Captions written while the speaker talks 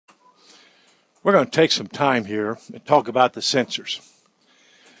We're going to take some time here and talk about the sensors.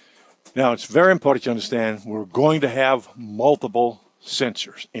 Now, it's very important to understand we're going to have multiple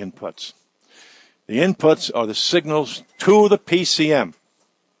sensors inputs. The inputs are the signals to the PCM.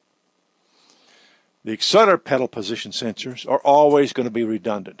 The accelerator pedal position sensors are always going to be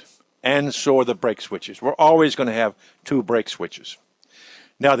redundant, and so are the brake switches. We're always going to have two brake switches.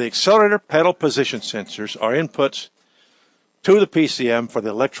 Now, the accelerator pedal position sensors are inputs to the PCM for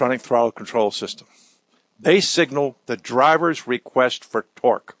the electronic throttle control system. They signal the driver's request for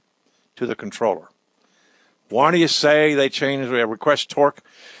torque to the controller. Why do you say they change the request torque?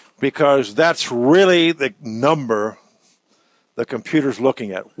 Because that's really the number the computer's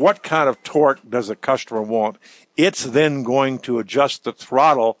looking at. What kind of torque does the customer want? It's then going to adjust the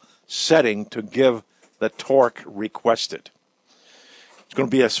throttle setting to give the torque requested. It's going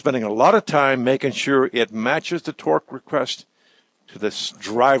to be spending a lot of time making sure it matches the torque request to the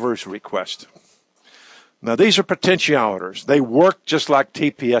driver's request. Now, these are potentiometers. They work just like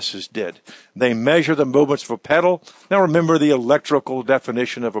TPSs did. They measure the movements of a pedal. Now, remember the electrical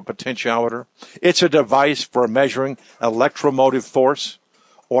definition of a potentiometer. It's a device for measuring electromotive force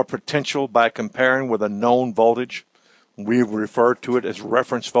or potential by comparing with a known voltage. We refer to it as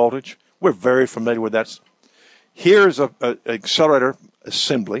reference voltage. We're very familiar with that. Here's an accelerator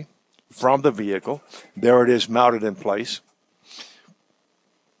assembly from the vehicle. There it is mounted in place.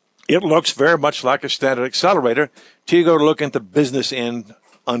 It looks very much like a standard accelerator till you go to look at the business end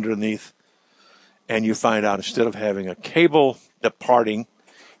underneath, and you find out instead of having a cable departing,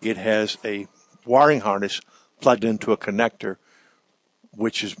 it has a wiring harness plugged into a connector,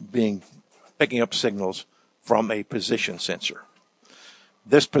 which is picking up signals from a position sensor.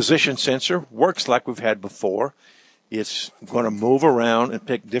 This position sensor works like we've had before. It's going to move around and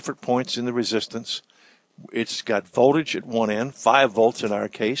pick different points in the resistance. It's got voltage at one end, 5 volts in our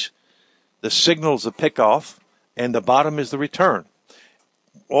case. The signal is the pickoff, and the bottom is the return.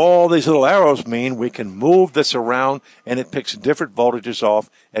 All these little arrows mean we can move this around, and it picks different voltages off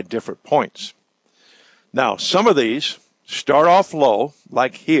at different points. Now, some of these start off low,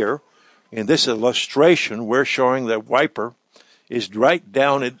 like here. In this illustration, we're showing the wiper is right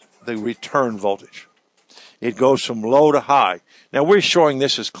down at the return voltage. It goes from low to high. Now, we're showing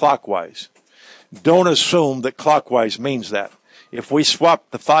this as clockwise. Don't assume that clockwise means that. If we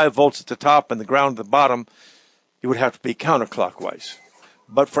swap the 5 volts at the top and the ground at the bottom, it would have to be counterclockwise.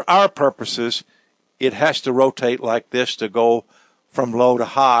 But for our purposes, it has to rotate like this to go from low to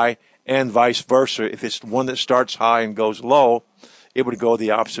high and vice versa. If it's one that starts high and goes low, it would go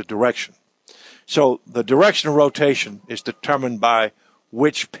the opposite direction. So the direction of rotation is determined by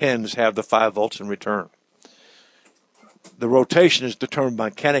which pins have the 5 volts in return. The rotation is determined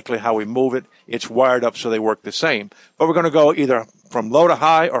mechanically how we move it. It's wired up so they work the same. But we're going to go either from low to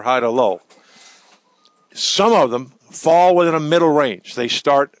high or high to low. Some of them fall within a middle range. They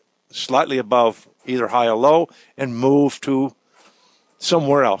start slightly above either high or low and move to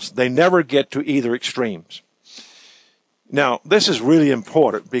somewhere else. They never get to either extremes. Now, this is really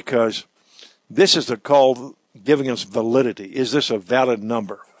important because this is called giving us validity. Is this a valid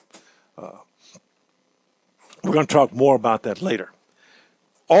number? We're going to talk more about that later.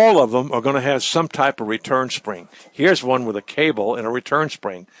 All of them are going to have some type of return spring. Here's one with a cable and a return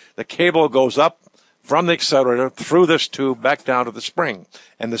spring. The cable goes up from the accelerator through this tube back down to the spring.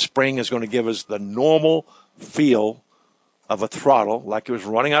 And the spring is going to give us the normal feel of a throttle, like it was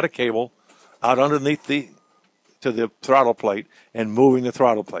running out of cable, out underneath to the throttle plate and moving the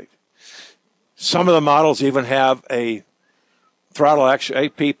throttle plate. Some of the models even have a throttle action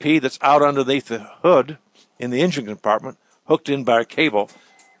APP that's out underneath the hood in the engine compartment, hooked in by a cable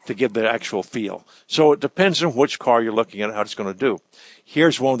to give the actual feel. So it depends on which car you're looking at, how it's going to do.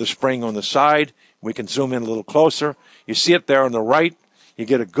 Here's one with the spring on the side. We can zoom in a little closer. You see it there on the right. You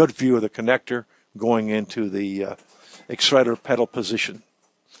get a good view of the connector going into the accelerator pedal position.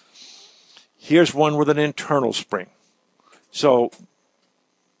 Here's one with an internal spring. So,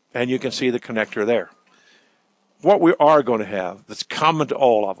 and you can see the connector there. What we are going to have that's common to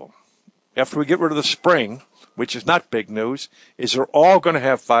all of them, after we get rid of the spring, which is not big news, is they're all going to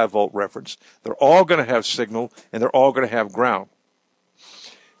have 5-volt reference. They're all going to have signal, and they're all going to have ground.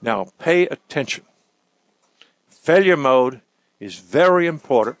 Now, pay attention. Failure mode is very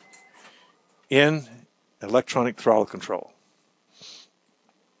important in electronic throttle control.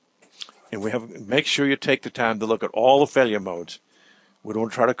 And make sure you take the time to look at all the failure modes. We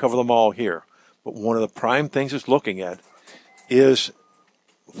don't try to cover them all here. But one of the prime things it's looking at is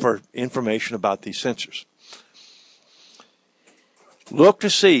for information about these sensors. Look to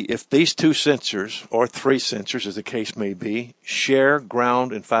see if these two sensors, or three sensors as the case may be, share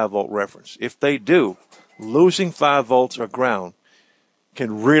ground and 5-volt reference. If they do, losing 5 volts or ground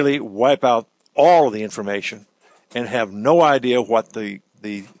can really wipe out all of the information and have no idea what the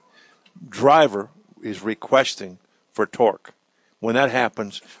driver is requesting for torque. When that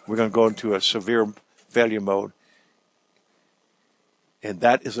happens, we're going to go into a severe failure mode, and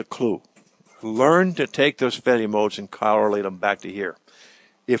that is a clue. Learn to take those failure modes and correlate them back to here.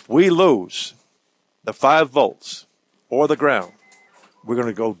 If we lose the 5 volts or the ground, we're going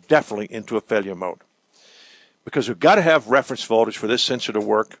to go definitely into a failure mode, because we've got to have reference voltage for this sensor to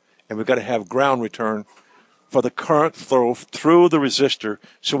work, and we've got to have ground return for the current flow through the resistor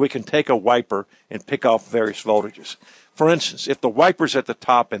so we can take a wiper and pick off various voltages. For instance, if the wiper's at the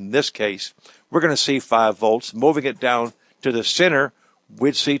top in this case, we're going to see 5 volts. Moving it down to the center,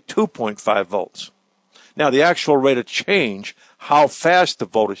 we'd see 2.5 volts. Now, the actual rate of change, how fast the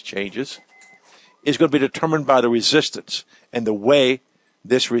voltage changes, is going to be determined by the resistance and the way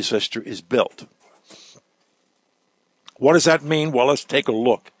this resistor is built. What does that mean? Well, let's take a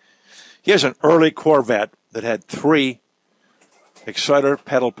look. Here's an early Corvette that had 3 accelerator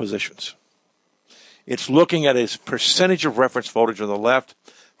pedal positions. It's looking at its percentage of reference voltage on the left,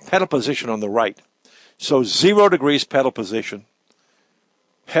 pedal position on the right. So 0 degrees pedal position.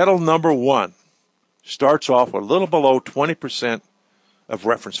 Pedal number 1 starts off a little below 20% of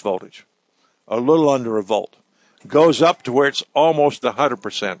reference voltage, a little under a volt. Goes up to where it's almost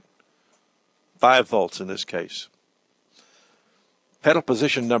 100%, 5 volts in this case. Pedal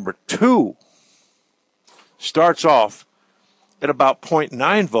position number 2 starts off at about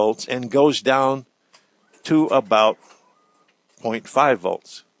 0.9 volts and goes down to about 0.5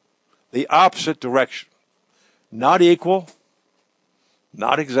 volts. The opposite direction. Not equal,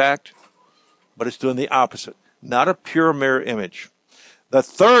 not exact, but it's doing the opposite. Not a pure mirror image. The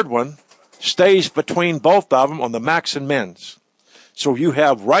third one stays between both of them on the max and mins. So you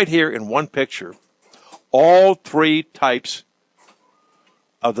have right here in one picture all 3 types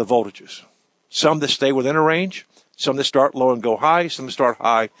of the voltages. Some that stay within a range, some that start low and go high, some that start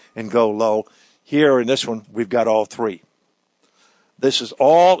high and go low. Here in this one, we've got all 3. This is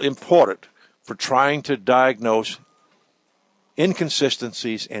all important for trying to diagnose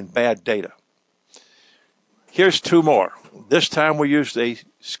inconsistencies and bad data. Here's 2 more. This time we used a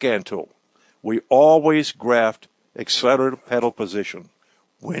scan tool. We always graphed accelerator pedal position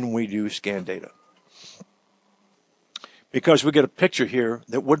when we do scan data, because we get a picture here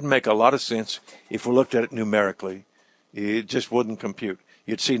that wouldn't make a lot of sense if we looked at it numerically. It just wouldn't compute.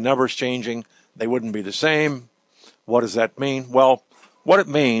 You'd see numbers changing. They wouldn't be the same. What does that mean? Well, what it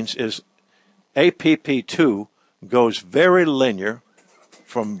means is APP2 goes very linear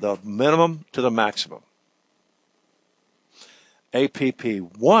from the minimum to the maximum.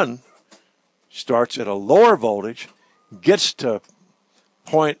 APP1 starts at a lower voltage, gets to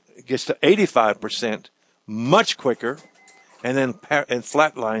 85% much quicker, and then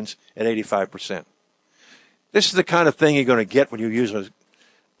flatlines at 85%. This is the kind of thing you're going to get when you use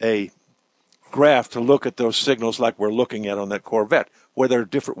a graph to look at those signals like we're looking at on that Corvette, where there are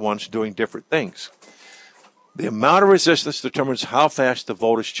different ones doing different things. The amount of resistance determines how fast the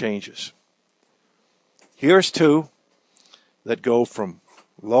voltage changes. Here's 2 that go from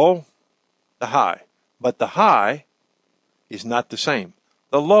low to high, but the high is not the same.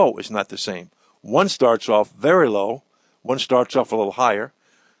 The low is not the same. One starts off very low, one starts off a little higher.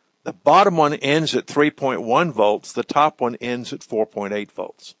 The bottom one ends at 3.1 volts, the top one ends at 4.8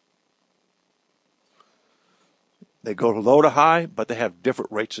 volts. They go low to high, but they have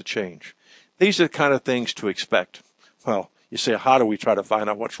different rates of change. These are the kind of things to expect. Well, you say, how do we try to find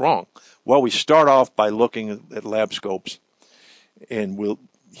out what's wrong? Well, we start off by looking at lab scopes. And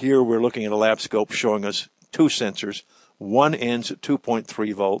here we're looking at a lab scope showing us 2 sensors. One ends at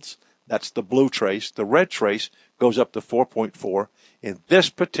 2.3 volts. That's the blue trace. The red trace goes up to 4.4. In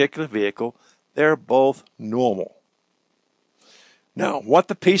this particular vehicle, they're both normal. Now, what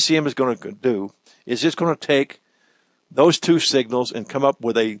the PCM is going to do is it's going to take those 2 signals and come up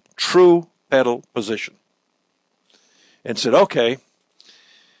with a true pedal position. And said, okay,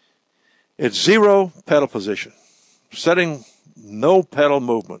 at 0 pedal position, setting no pedal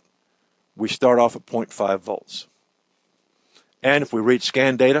movement, we start off at 0.5 volts. And if we read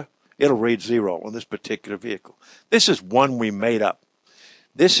scan data, it'll read 0 on this particular vehicle. This is one we made up.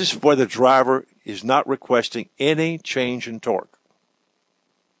 This is where the driver is not requesting any change in torque.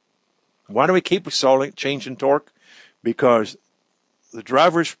 Why do we keep change in torque? Because the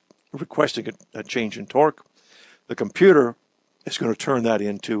driver's requesting a change in torque. The computer is going to turn that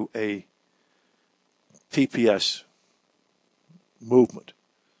into a TPS movement.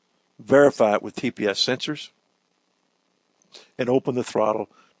 Verify it with TPS sensors and open the throttle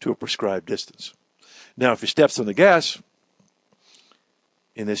to a prescribed distance. Now, if he steps on the gas,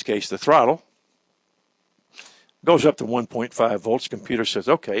 in this case the throttle, goes up to 1.5 volts, computer says,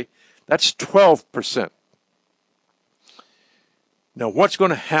 okay, that's 12%. Now, what's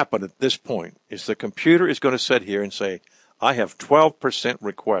going to happen at this point is the computer is going to sit here and say, I have 12%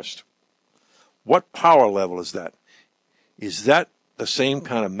 request. What power level is that? Is that the same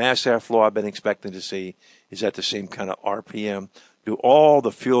kind of mass airflow I've been expecting to see? Is that the same kind of RPM? Do all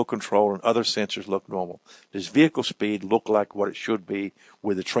the fuel control and other sensors look normal? Does vehicle speed look like what it should be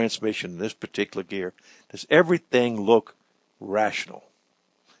with the transmission in this particular gear? Does everything look rational?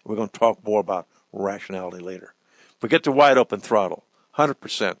 We're going to talk more about rationality later. Forget the wide open throttle,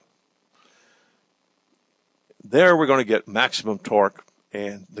 100%. There we're going to get maximum torque,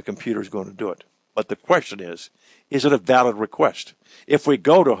 and the computer is going to do it. But the question is it a valid request? If we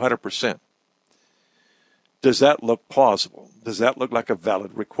go to 100%, does that look plausible? Does that look like a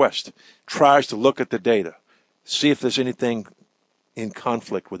valid request? Tries to look at the data, see if there's anything in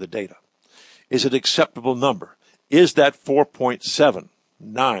conflict with the data. Is it an acceptable number? Is that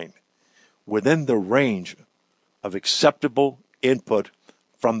 4.79 within the range of acceptable input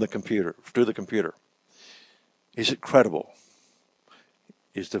from the computer, to the computer? Is it credible?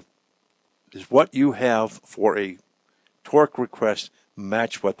 Is what you have for a torque request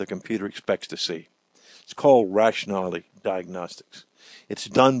match what the computer expects to see? It's called rationality diagnostics. It's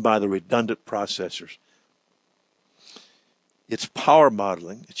done by the redundant processors. It's power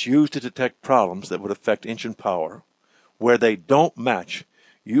modeling. It's used to detect problems that would affect engine power. Where they don't match,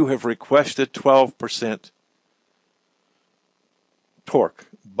 you have requested 12% torque,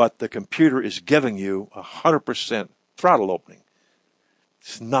 but the computer is giving you 100% throttle opening.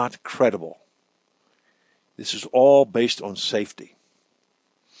 It's not credible. This is all based on safety.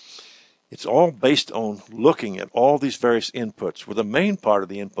 It's all based on looking at all these various inputs, with the main part of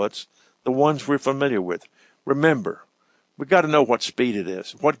the inputs, the ones we're familiar with. Remember, we've got to know what speed it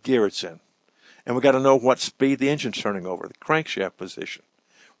is, what gear it's in. And we've got to know what speed the engine's turning over, the crankshaft position.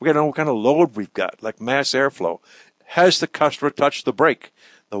 We've got to know what kind of load we've got, like mass airflow. Has the customer touched the brake?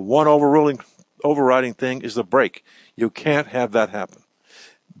 The one overriding thing is the brake. You can't have that happen.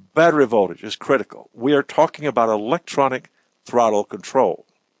 Battery voltage is critical. We are talking about electronic throttle control.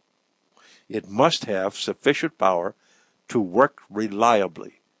 It must have sufficient power to work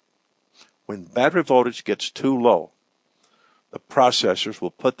reliably. When battery voltage gets too low, the processors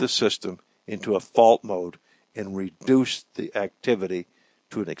will put the system into a fault mode and reduce the activity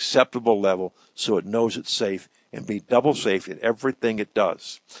to an acceptable level so it knows it's safe and be double safe in everything it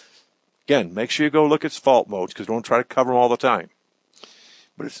does. Again, make sure you go look at its fault modes because don't try to cover them all the time.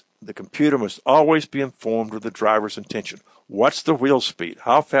 But the computer must always be informed of the driver's intention. What's the wheel speed?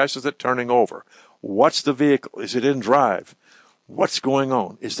 How fast is it turning over? What's the vehicle? Is it in drive? What's going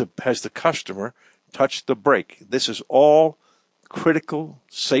on? Has the customer touched the brake? This is all critical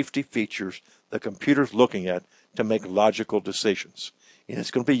safety features the computer's looking at to make logical decisions. And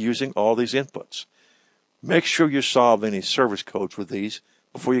it's going to be using all these inputs. Make sure you solve any service codes with these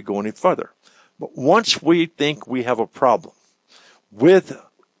before you go any further. But once we think we have a problem with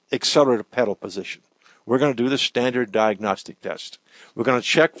accelerator pedal position, we're going to do the standard diagnostic test. We're going to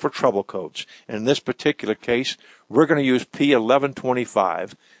check for trouble codes. And in this particular case, we're going to use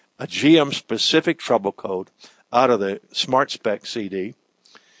P1125, a GM-specific trouble code out of the Smart Spec CD,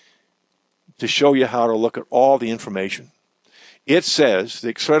 to show you how to look at all the information. It says the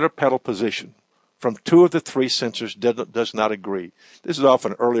accelerator pedal position from 2 of the 3 sensors does not agree. This is off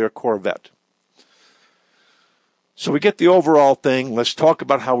an earlier Corvette. So we get the overall thing. Let's talk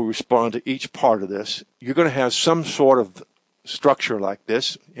about how we respond to each part of this. You're going to have some sort of structure like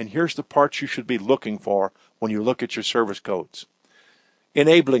this, and here's the parts you should be looking for when you look at your service codes.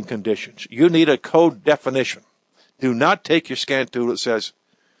 Enabling conditions. You need a code definition. Do not take your scan tool that says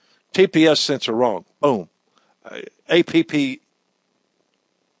TPS sensor wrong. Boom. APP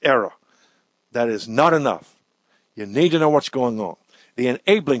error. That is not enough. You need to know what's going on. The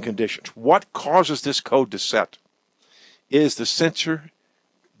enabling conditions. What causes this code to set? Is the sensor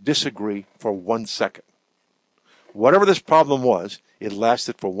disagree for 1 second? Whatever this problem was, it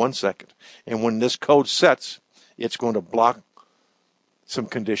lasted for 1 second. And when this code sets, it's going to block some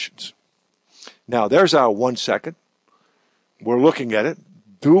conditions. Now, there's our 1 second. We're looking at it.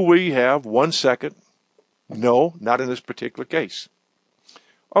 Do we have 1 second? No, not in this particular case.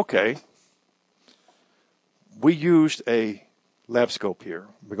 Okay. We used a lab scope here.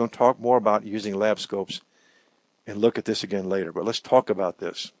 We're going to talk more about using lab scopes and look at this again later, but let's talk about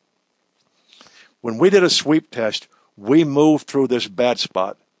this. When we did a sweep test, we move through this bad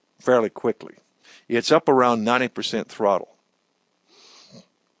spot fairly quickly. It's up around 90% throttle.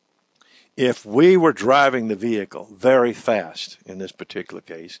 If we were driving the vehicle very fast in this particular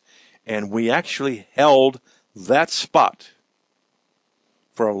case, and we actually held that spot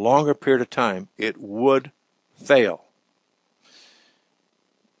for a longer period of time, it would fail.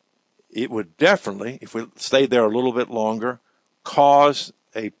 It would definitely, if we stayed there a little bit longer, cause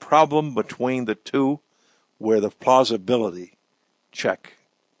a problem between the two where the plausibility check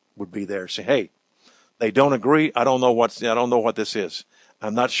would be there. Say, hey, they don't agree. I don't know what this is.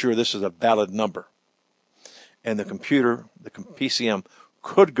 I'm not sure this is a valid number. And the computer, the PCM,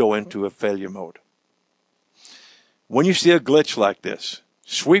 could go into a failure mode. When you see a glitch like this,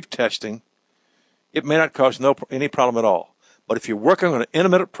 sweep testing, it may not cause any problem at all. But if you're working on an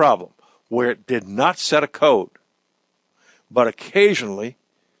intermittent problem where it did not set a code, but occasionally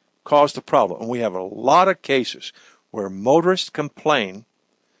caused a problem, and we have a lot of cases where motorists complain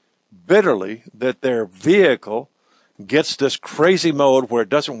bitterly that their vehicle gets this crazy mode where it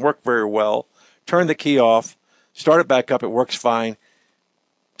doesn't work very well, turn the key off, start it back up, it works fine,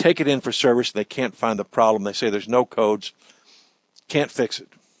 take it in for service, and they can't find the problem. They say there's no codes, can't fix it.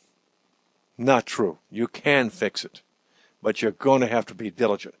 Not true. You can fix it, but you're going to have to be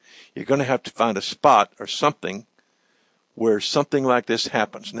diligent. You're going to have to find a spot or something where something like this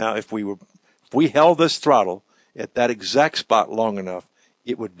happens. Now, if we held this throttle at that exact spot long enough,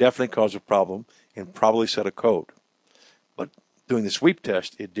 it would definitely cause a problem and probably set a code. But doing the sweep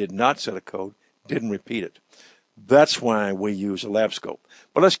test, it did not set a code, didn't repeat it. That's why we use a lab scope.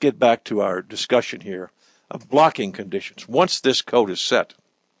 But let's get back to our discussion here of blocking conditions. Once this code is set,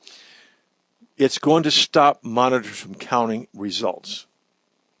 it's going to stop monitors from counting results,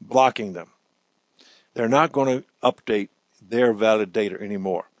 blocking them. They're not going to update their valid data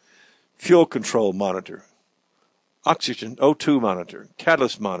anymore. Fuel control monitor, oxygen O2 monitor,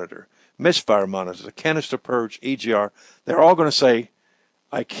 catalyst monitor, misfire monitor, the canister purge, EGR, they're all going to say,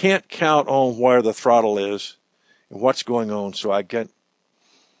 I can't count on where the throttle is and what's going on, so I can't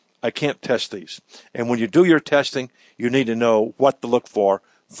test these. And when you do your testing, you need to know what to look for,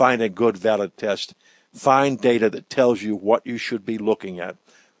 find a good valid test, find data that tells you what you should be looking at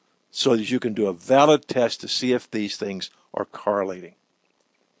so that you can do a valid test to see if these things are correlating.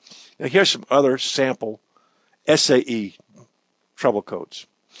 Now here's some other sample SAE trouble codes.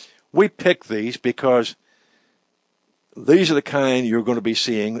 We picked these because these are the kind you're going to be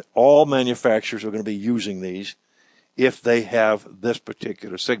seeing. All manufacturers are going to be using these if they have this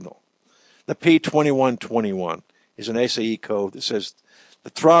particular signal. The P2121 is an SAE code that says the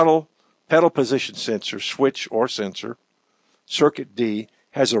throttle, pedal position sensor, switch or sensor, circuit D,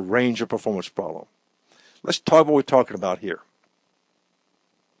 has a range of performance problem. Let's talk what we're talking about here.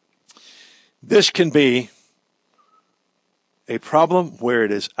 This can be a problem where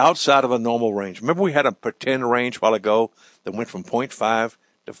it is outside of a normal range. Remember we had a pretend range a while ago that went from 0.5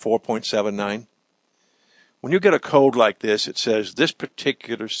 to 4.79? When you get a code like this, it says this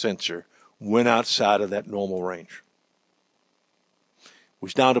particular sensor went outside of that normal range. It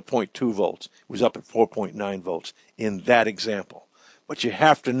was down to 0.2 volts. It was up at 4.9 volts in that example. But you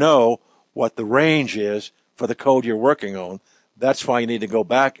have to know what the range is for the code you're working on. That's why you need to go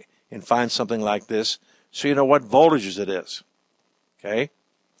back and find something like this so you know what voltages it is. Okay?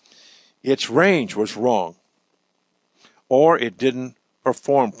 Its range was wrong, or it didn't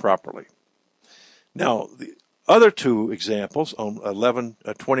perform properly. Now, the other two examples on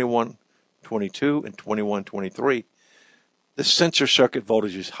 2122 and 2123, the sensor circuit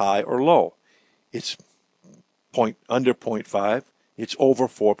voltage is high or low. It's under 0.5. It's over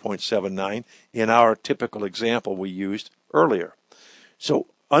 4.79 in our typical example we used earlier. So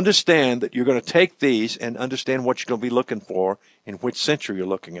understand that you're going to take these and understand what you're going to be looking for in which sensor you're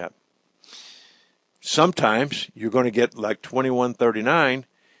looking at. Sometimes you're going to get like 2139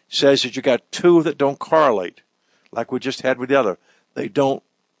 says that you got two that don't correlate, like we just had with the other. They don't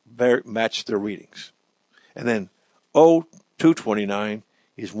match their readings. And then 0229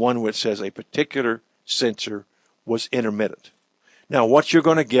 is one which says a particular sensor was intermittent. Now, what you're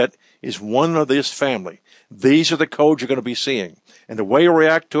going to get is one of this family. These are the codes you're going to be seeing. And the way you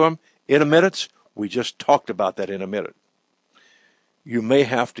react to them, intermittents, we just talked about that intermittent. You may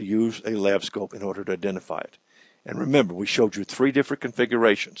have to use a lab scope in order to identify it. And remember, we showed you three different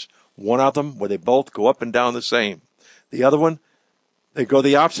configurations. One of them where they both go up and down the same. The other one, they go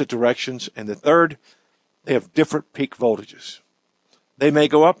the opposite directions. And the third, they have different peak voltages. They may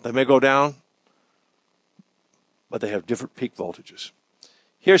go up, they may go down, but they have different peak voltages.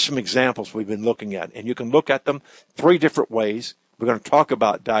 Here's some examples we've been looking at, and you can look at them three different ways. We're going to talk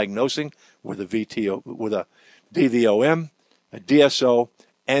about diagnosing with a VTO, with a DVOM, a DSO,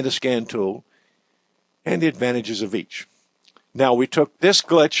 and a scan tool, and the advantages of each. Now, we took this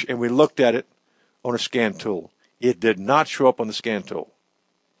glitch and we looked at it on a scan tool. It did not show up on the scan tool.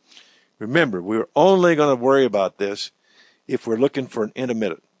 Remember, we're only going to worry about this if we're looking for an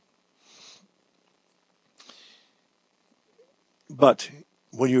intermittent. But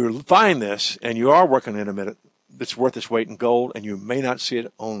when you find this and you are working intermittent, it's worth its weight in gold, and you may not see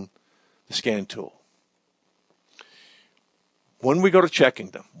it on the scan tool. When we go to checking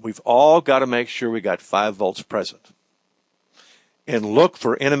them, we've all got to make sure we got 5 volts present. And look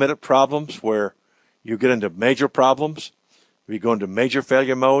for intermittent problems where you get into major problems, we go into major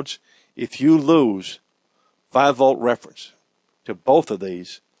failure modes. If you lose 5 volt reference to both of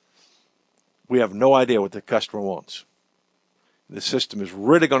these, we have no idea what the customer wants. The system is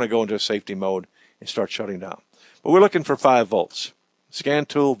really going to go into a safety mode and start shutting down. But we're looking for 5 volts. Scan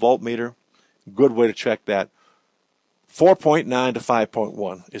tool, voltmeter, good way to check that. 4.9 to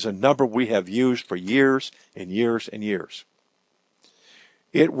 5.1 is a number we have used for years and years and years.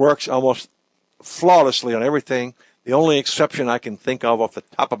 It works almost flawlessly on everything. The only exception I can think of off the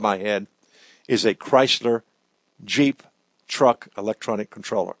top of my head is a Chrysler Jeep truck electronic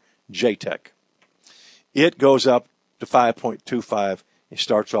controller, JTEC. It goes up to 5.25. It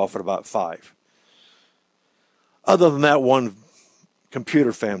starts off at about 5. Other than that one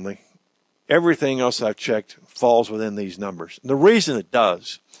computer family, everything else I've checked falls within these numbers. And the reason it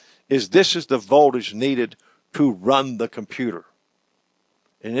does is this is the voltage needed to run the computer.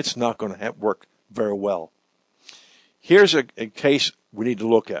 And it's not going to work very well. Here's a case we need to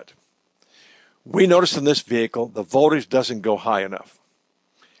look at. We noticed in this vehicle the voltage doesn't go high enough.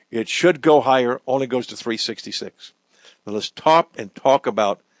 It should go higher, only goes to 366. Now let's talk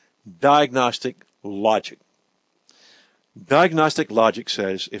about diagnostic logic. Diagnostic logic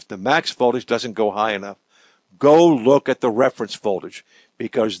says if the max voltage doesn't go high enough, go look at the reference voltage,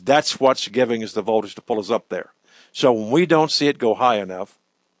 because that's what's giving us the voltage to pull us up there. So when we don't see it go high enough,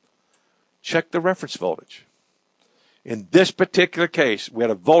 check the reference voltage. In this particular case, we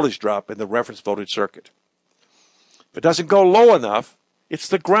had a voltage drop in the reference voltage circuit. If it doesn't go low enough, it's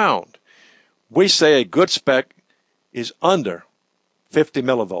the ground. We say a good spec is under 50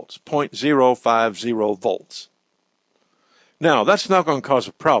 millivolts, 0.050 volts. Now, that's not going to cause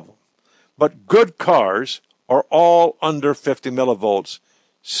a problem, but good cars are all under 50 millivolts,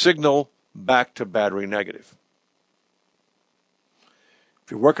 signal back to battery negative.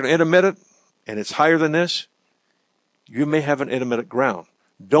 If you're working intermittent and it's higher than this, you may have an intermittent ground.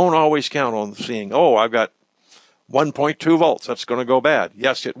 Don't always count on seeing, oh, I've got 1.2 volts. That's going to go bad.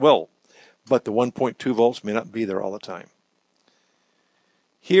 Yes, it will. But the 1.2 volts may not be there all the time.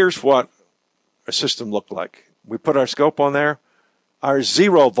 Here's what a system looked like. We put our scope on there. Our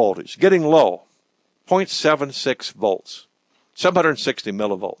zero voltage, getting low, 0.76 volts, 760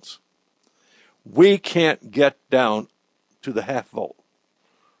 millivolts. We can't get down to the half volt.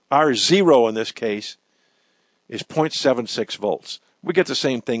 Our zero in this case is 0.76 volts. We get the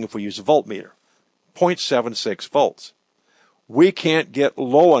same thing if we use a voltmeter, 0.76 volts. We can't get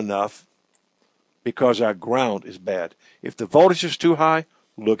low enough because our ground is bad. If the voltage is too high,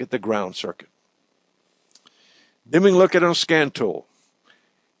 look at the ground circuit. Then we can look at a scan tool.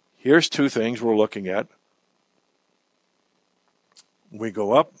 Here's 2 things we're looking at. We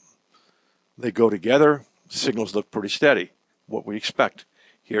go up, they go together, signals look pretty steady, what we expect.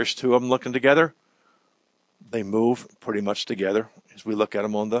 Here's 2 of them looking together. They move pretty much together as we look at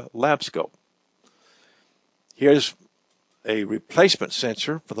them on the lab scope. Here's a replacement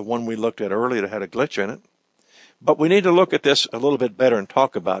sensor for the one we looked at earlier that had a glitch in it. But we need to look at this a little bit better and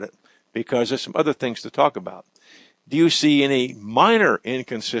talk about it, because there's some other things to talk about. Do you see any minor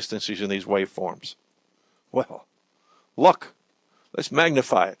inconsistencies in these waveforms? Well, look, let's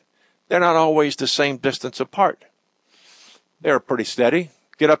magnify it. They're not always the same distance apart. They're pretty steady.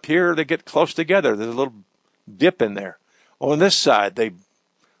 Get up here, they get close together. There's a little dip in there. On this side, they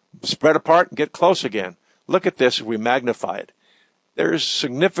spread apart and get close again. Look at this as we magnify it. There's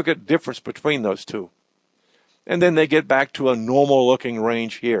significant difference between those two. And then they get back to a normal looking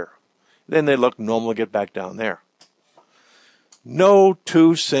range here. Then they look normal, get back down there. No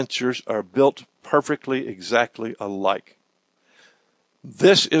 2 sensors are built perfectly exactly alike.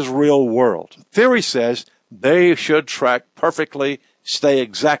 This is real world. Theory says they should track perfectly, stay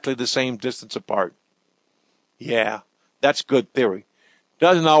exactly the same distance apart. Yeah, that's good theory.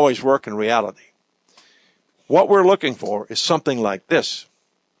 Doesn't always work in reality. What we're looking for is something like this.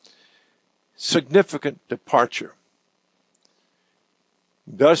 Significant departure.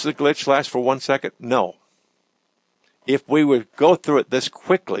 Does the glitch last for 1 second? No. If we would go through it this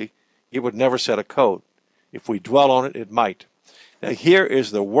quickly, it would never set a code. If we dwell on it, it might. Now, here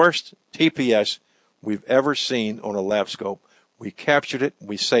is the worst TPS we've ever seen on a lab scope. We captured it.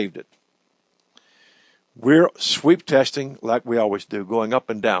 We saved it. We're sweep testing like we always do, going up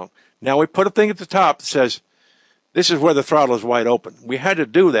and down. Now, we put a thing at the top that says, this is where the throttle is wide open. We had to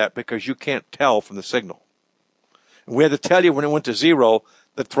do that because you can't tell from the signal. And we had to tell you when it went to 0,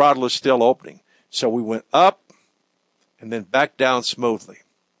 the throttle is still opening. So we went up and then back down smoothly.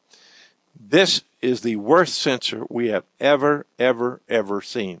 This is the worst sensor we have ever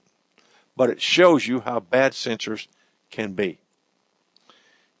seen. But it shows you how bad sensors can be.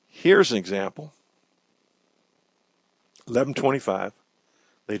 Here's an example. 1125.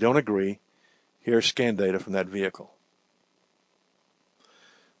 They don't agree. Here's scan data from that vehicle.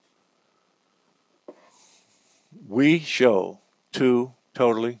 We show two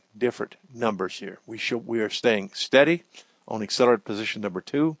totally different numbers here. We are staying steady on accelerator position number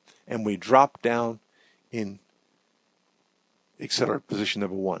 2, and we drop down in accelerator position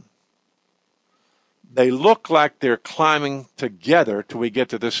number 1. They look like they're climbing together till we get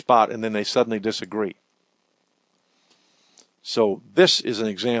to this spot, and then they suddenly disagree. So this is an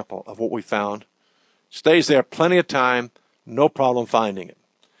example of what we found. Stays there plenty of time, no problem finding it.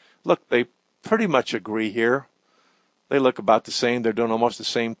 Look, they pretty much agree here. They look about the same. They're doing almost the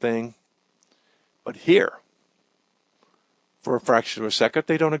same thing. But here, for a fraction of a second,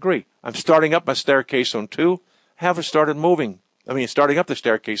 they don't agree. I'm starting up my staircase on 2. Haven't started moving. Starting up the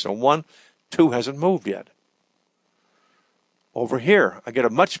staircase on 1. 2 hasn't moved yet. Over here, I get a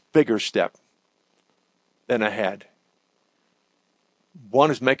much bigger step than I had.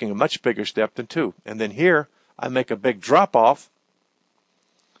 1 is making a much bigger step than 2. And then here, I make a big drop off.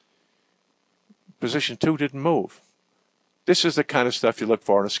 Position 2 didn't move. This is the kind of stuff you look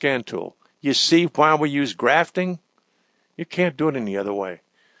for in a scan tool. You see why we use grafting? You can't do it any other way.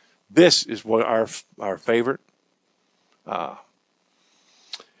 This is what our favorite.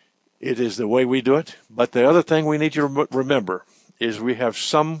 It is the way we do it. But the other thing we need you to remember is we have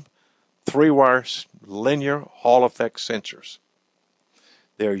some 3-wire linear Hall effect sensors.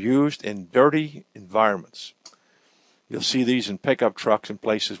 They're used in dirty environments. You'll see these in pickup trucks and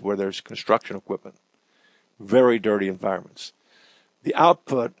places where there's construction equipment. Very dirty environments. The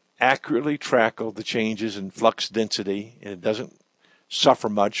output accurately tracks the changes in flux density, and it doesn't suffer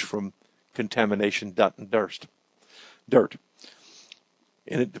much from contamination, dust, and dirt.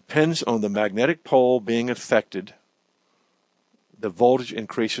 And it depends on the magnetic pole being affected. The voltage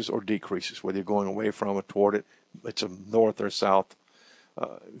increases or decreases, whether you're going away from it, toward it, it's a north or south.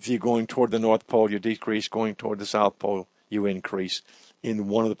 If you're going toward the North Pole, you decrease. Going toward the South Pole, you increase in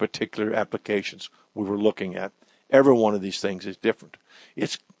one of the particular applications we were looking at. Every one of these things is different.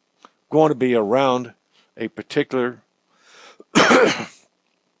 It's going to be around a particular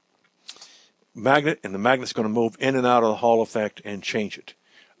magnet, and the magnet's going to move in and out of the Hall effect and change it.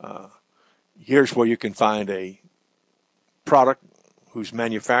 Here's where you can find a product who's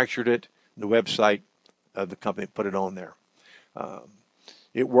manufactured it, the website of the company put it on there.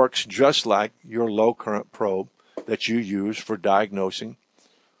 It works just like your low current probe that you use for diagnosing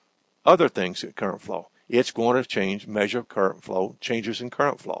other things at current flow. It's going to measure current flow, changes in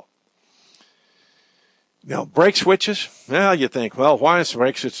current flow. Now, brake switches, you think, well, why is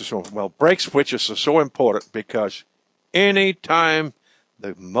brake switches so? Well, brake switches are so important because any time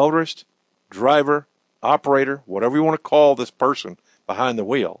the motorist, driver, operator, whatever you want to call this person behind the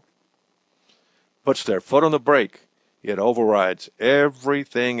wheel, puts their foot on the brake, it overrides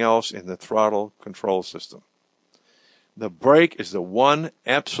everything else in the throttle control system. The brake is the one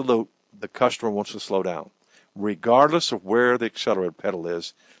absolute the customer wants to slow down. Regardless of where the accelerator pedal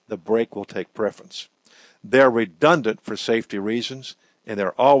is, the brake will take preference. They're redundant for safety reasons, and there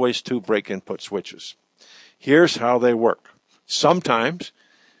are always 2 brake input switches. Here's how they work. Sometimes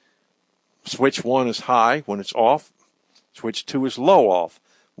switch 1 is high when it's off. Switch 2 is low off.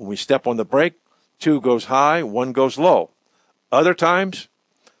 When we step on the brake, 2 goes high, 1 goes low. Other times,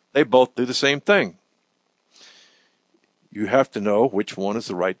 they both do the same thing. You have to know which one is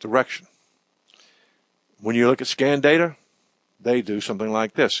the right direction. When you look at scan data, they do something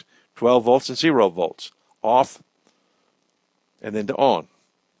like this. 12 volts and 0 volts. Off and then to on.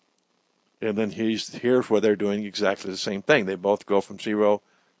 And then here's where they're doing exactly the same thing. They both go from 0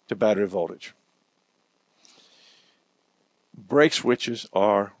 to battery voltage. Brake switches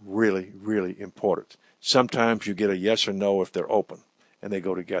are really, really important. Sometimes you get a yes or no if they're open, and they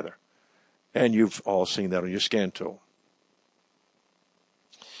go together. And you've all seen that on your scan tool.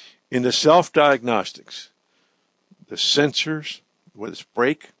 In the self-diagnostics, the sensors, whether it's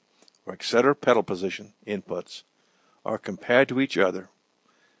brake or accelerator pedal position inputs, are compared to each other.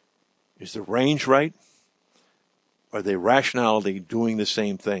 Is the range right? are the rationality doing the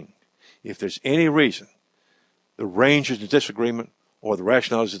same thing? If there's any reason the range is in disagreement or the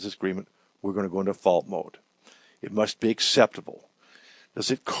rationality is in disagreement, we're going to go into fault mode. It must be acceptable.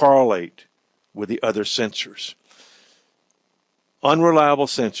 Does it correlate with the other sensors? Unreliable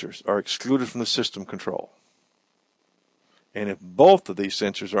sensors are excluded from the system control. And if both of these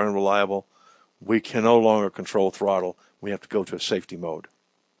sensors are unreliable, we can no longer control throttle. We have to go to a safety mode.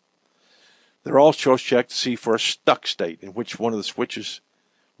 They're also checked to see for a stuck state, in which one of the switches,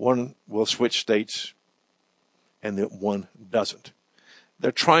 one will switch states and the one doesn't.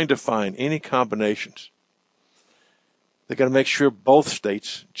 They're trying to find any combinations. They've got to make sure both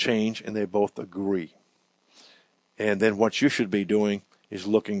states change and they both agree. And then what you should be doing is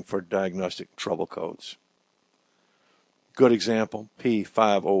looking for diagnostic trouble codes. Good example,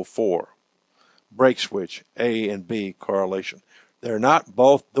 P504. Brake switch, A and B correlation. They're not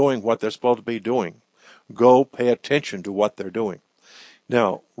both doing what they're supposed to be doing. Go pay attention to what they're doing.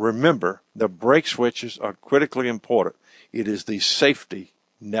 Now, remember, the brake switches are critically important. It is the safety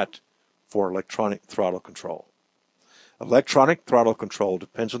net for electronic throttle control. Electronic throttle control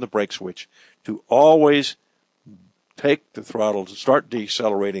depends on the brake switch to always take the throttle to start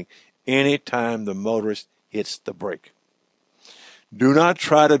decelerating anytime the motorist hits the brake. Do not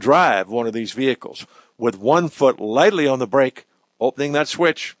try to drive one of these vehicles with 1 foot lightly on the brake, opening that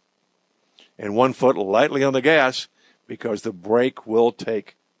switch, and 1 foot lightly on the gas, because the brake will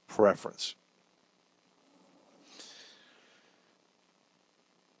take preference.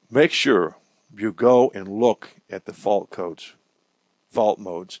 Make sure you go and look at the fault codes, fault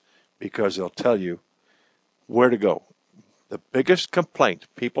modes, because they'll tell you where to go. The biggest complaint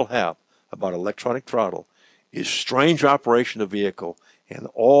people have about electronic throttle is strange operation of vehicle, and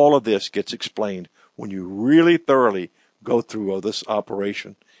all of this gets explained when you really thoroughly go through this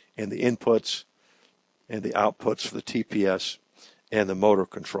operation and the inputs and the outputs for the TPS and the motor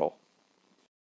control.